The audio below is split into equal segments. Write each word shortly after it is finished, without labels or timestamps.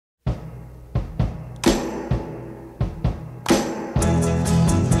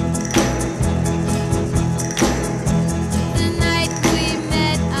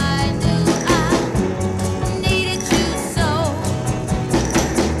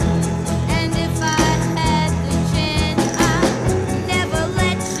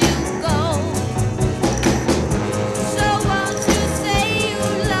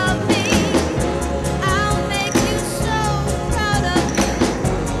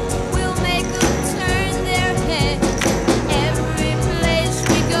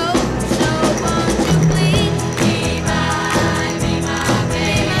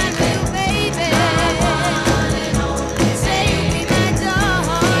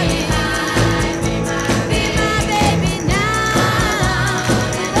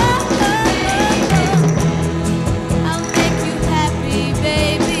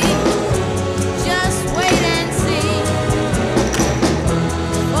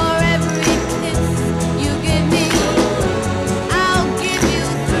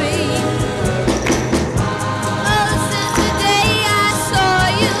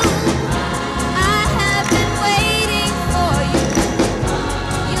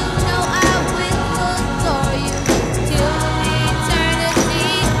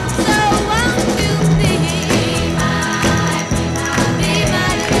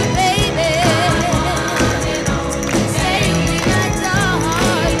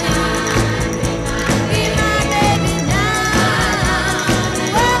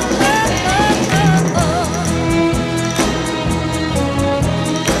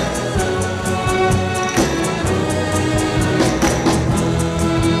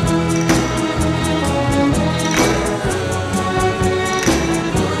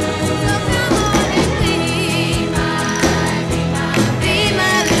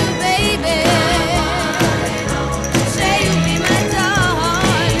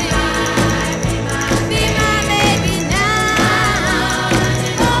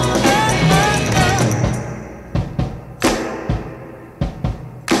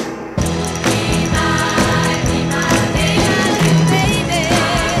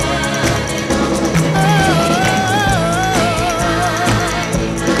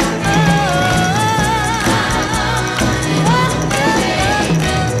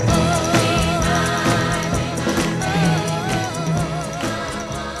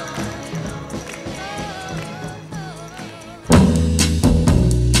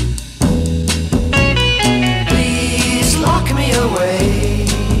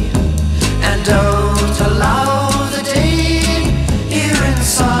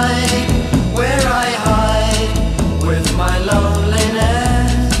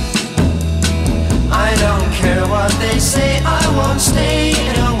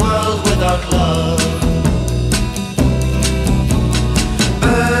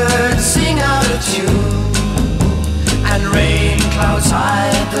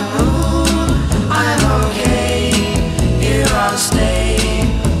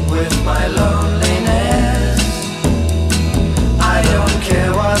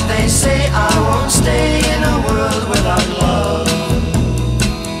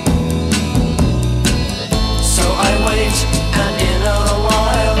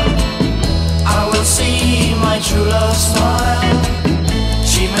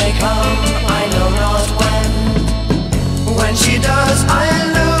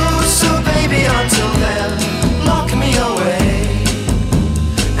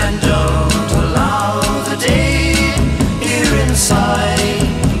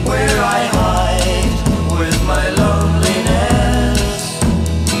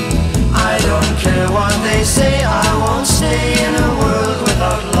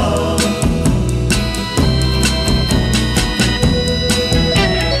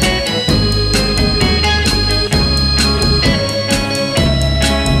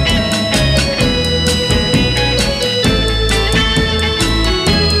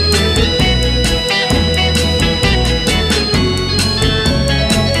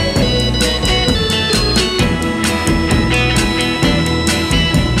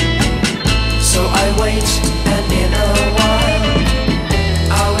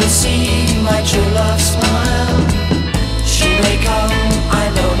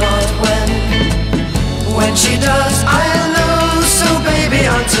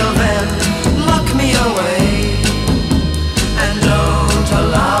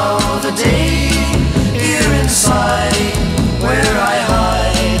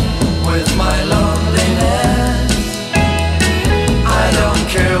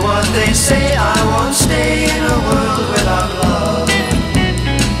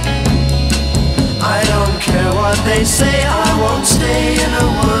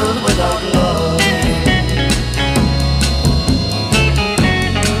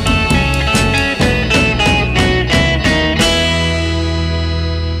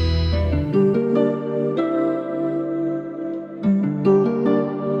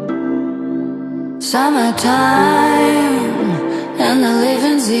Summertime, and the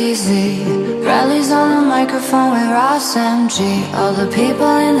living's easy. Bradley's on the microphone with Ross MG. All the people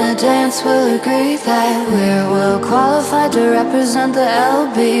in the dance will agree that we're well qualified to represent the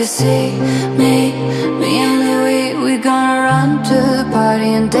LBC. Me and Louis, we gonna run to the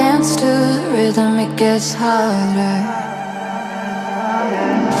party and dance to the rhythm. It gets harder.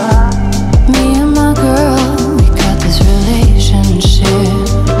 Me and my girl, we got this relationship.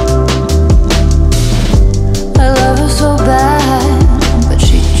 I love her so bad, but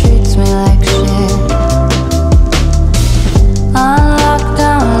she treats me like shit. I'm locked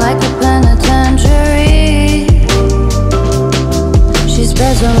down like a penitentiary. She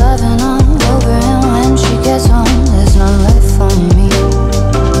spreads her loving all over, and when she gets home, there's none left for me.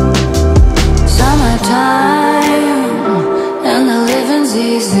 Summertime, and the living's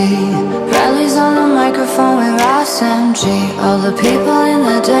easy. Bradley's on the microphone with Ross MG. All the people in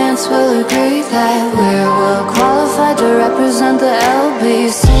the dance will agree that we're well qualified to represent the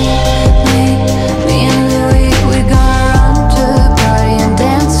LBC. Me and Louis, we gonna run to the party and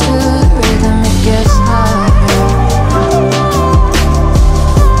dance to the rhythm. It gets harder.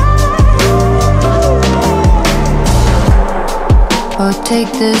 Oh,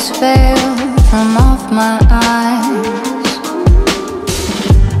 take this veil from off my eyes.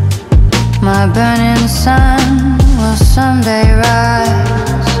 My burning sun will someday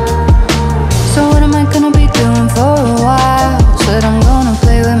rise. So what am I gonna be doing for a while? Said I'm gonna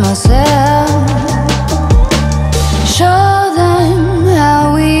play with myself. Show them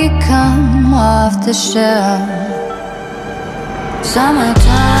how we come off the shelf.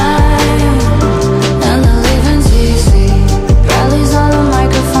 Summertime, and the living's easy. Bradley's on the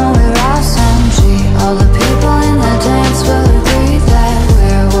microphone with Ross MG. All the people in the dance will agree that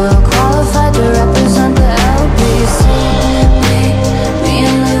we're well qualified to represent the LBC. Me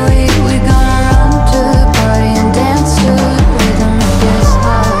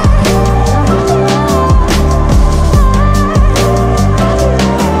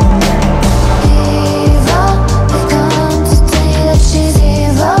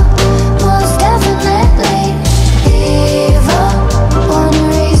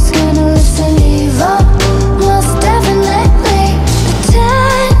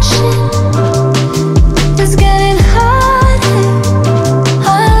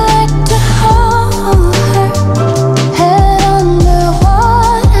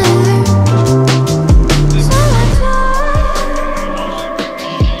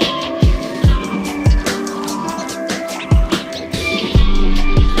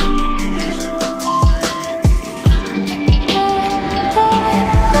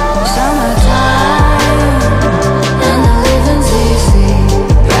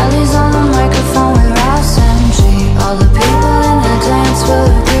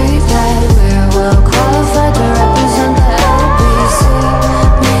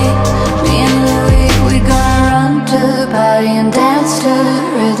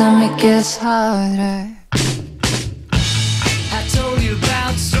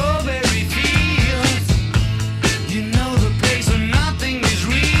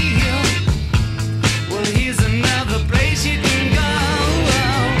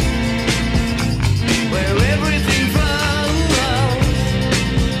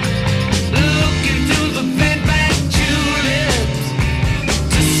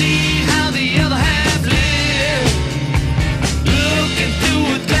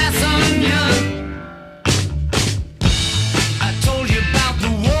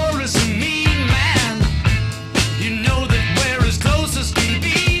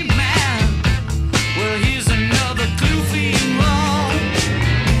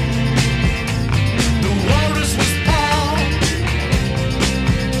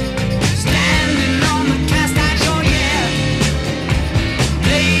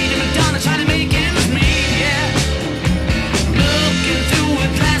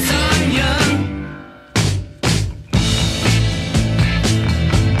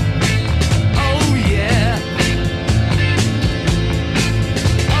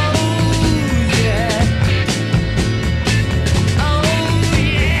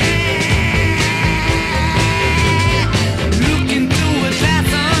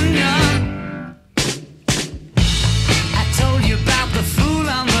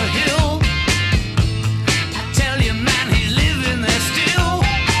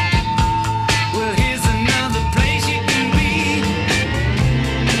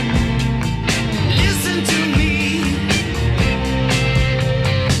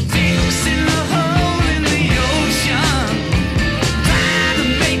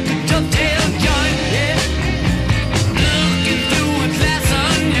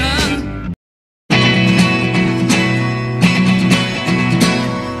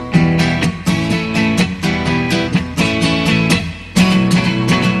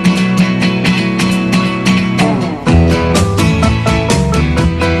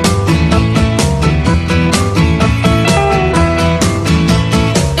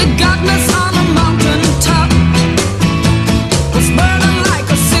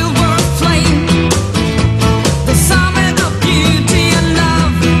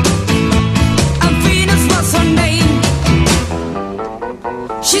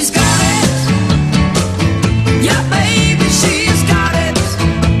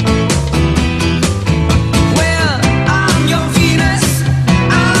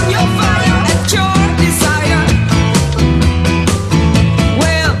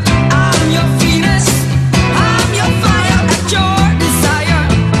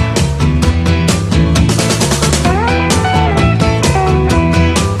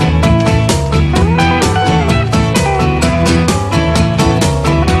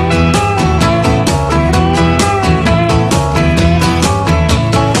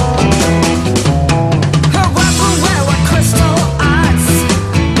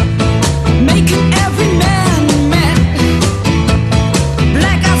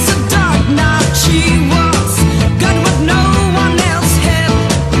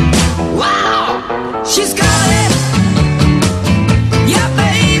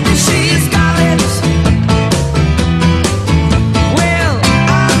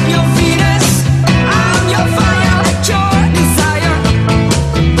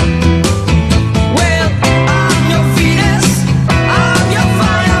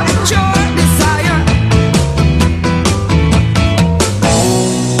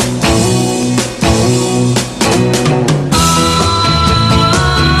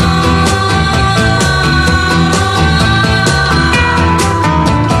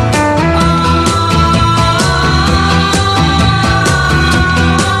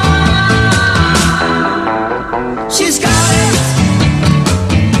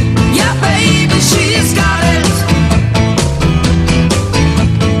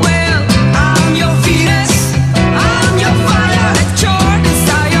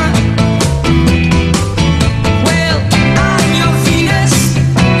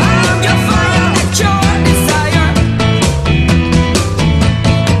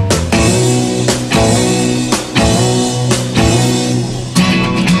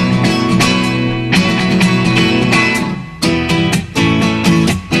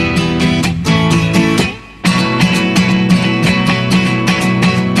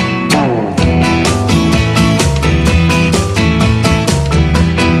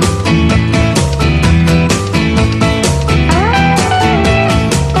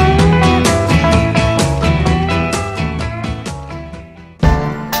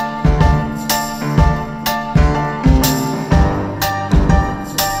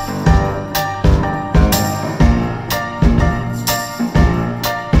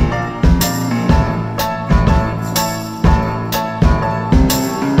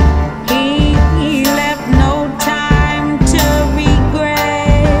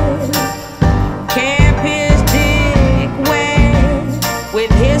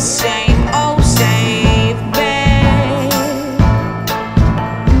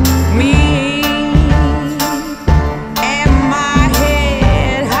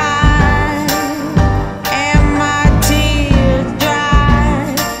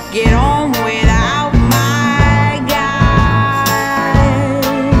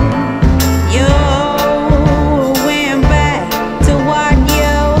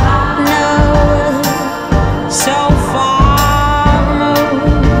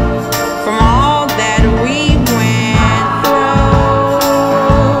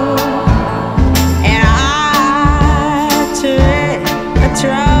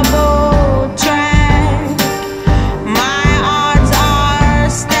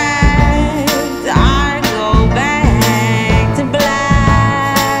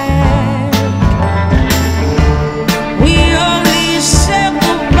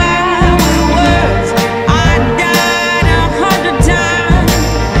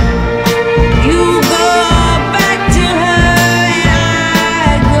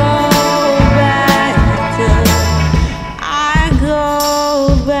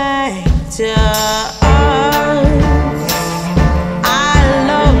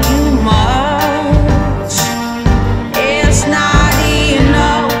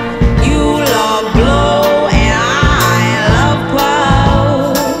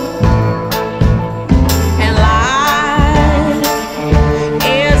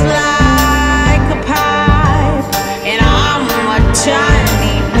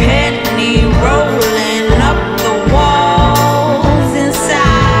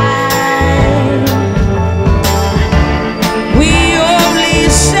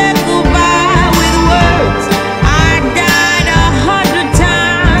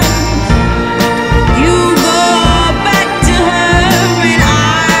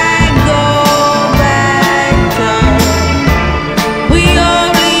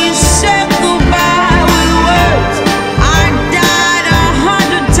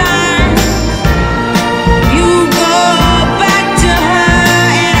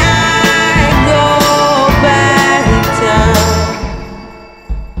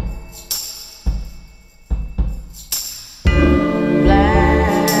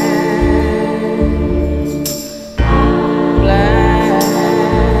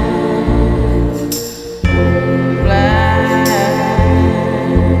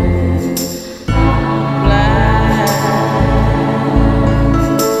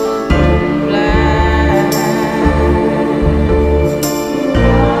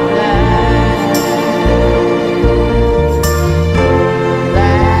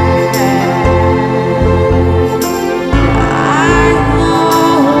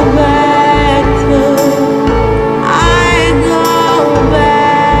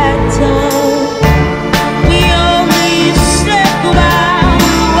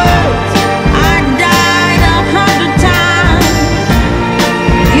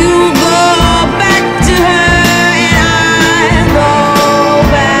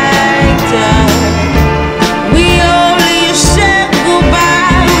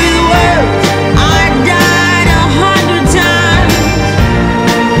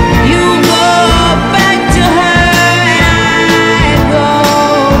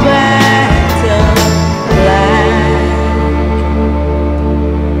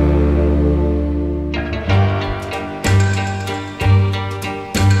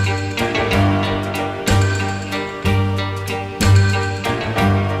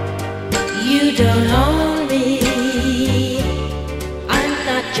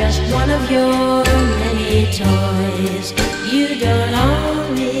choice. You don't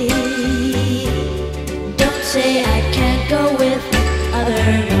own me. Don't say I can't go with other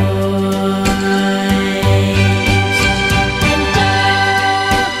boys. And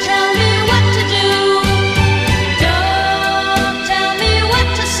don't tell me what to do. Don't tell me what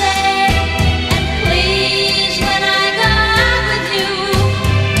to say. And please, when I go out with you,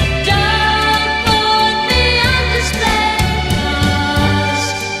 don't put me on display. 'Cause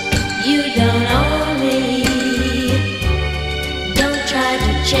you don't own me. Don't try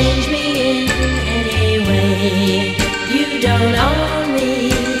to change me in any way. You don't own me.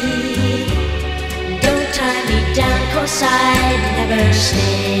 Don't tie me down, 'cause I'd never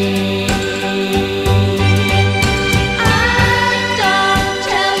stay. I don't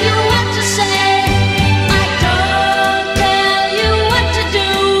tell you what to say. I don't tell you what to do.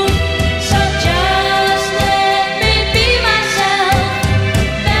 So just let me be myself.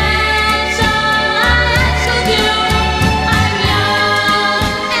 That's all I ask of you. I'm young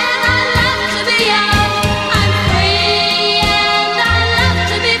and I love to be young. I'm free and I love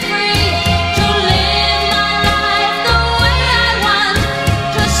to be free. To live my life the way I want.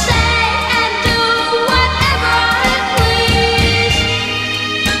 To say and do whatever I please.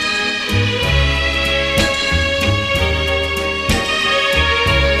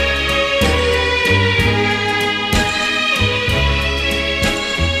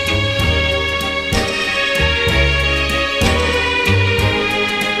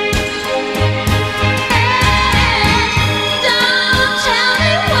 Don't tell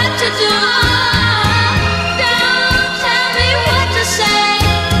me what to do. Don't tell me what to say.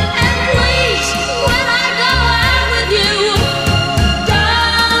 And please, when I go out with you,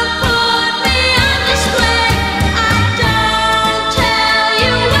 don't put me on display. I don't tell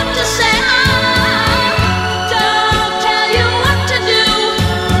you what to say. Don't tell you what to do.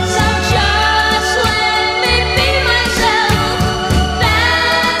 So just let me be myself.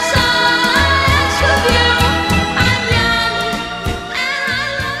 That's all I ask of you. I'm young and I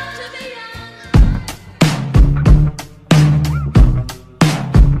love to be young.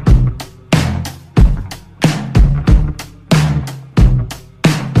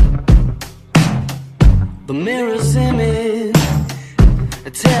 The mirror's image,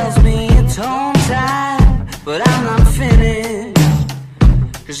 it tells me it's home time, but I'm not finished,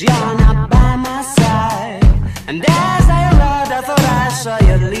 'cause you're not by my side. And as I arrived, I thought I saw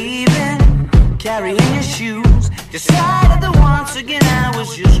you leaving, carrying your shoes. Decided that once again I was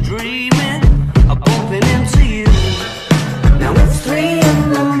just dreaming of bumping into you. Now it's 3 in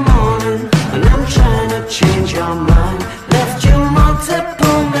the morning, and I'm trying to change your mind. Left you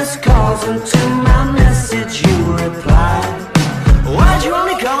multiple missed calls, and to my message you replied. Why'd you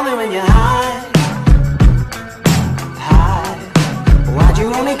only call me when you're high? High. Why'd you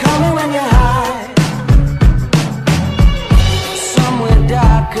only call me when you're high? Somewhere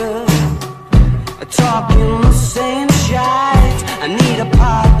darker, talking the same shite. I need a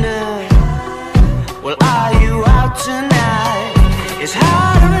partner. Well, are you out tonight? It's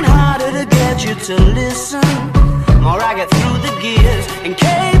harder and harder to get you to listen. More I get through the gears,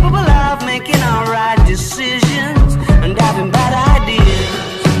 incapable of making alright decisions and having bad ideas.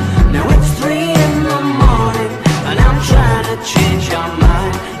 Now it's 3 in the morning, and I'm trying to change your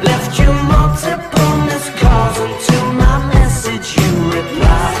mind. Left you multiple missed calls, and to my message you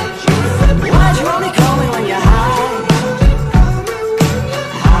replied. Why'd you only call me when you're high?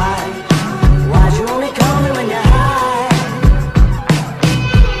 High. Why'd you only call me when you're high?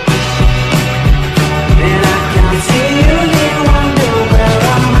 And I can't see you, you wonder where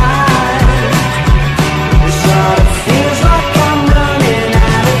am I? It sort of feels like I'm running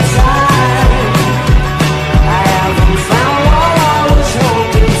out of time. I haven't found what I was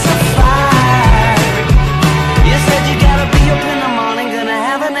hoping to find. You said you gotta be up in the morning, gonna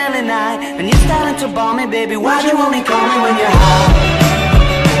have an early night, and you're starting to bore me, baby. Why'd you only call me when you're high?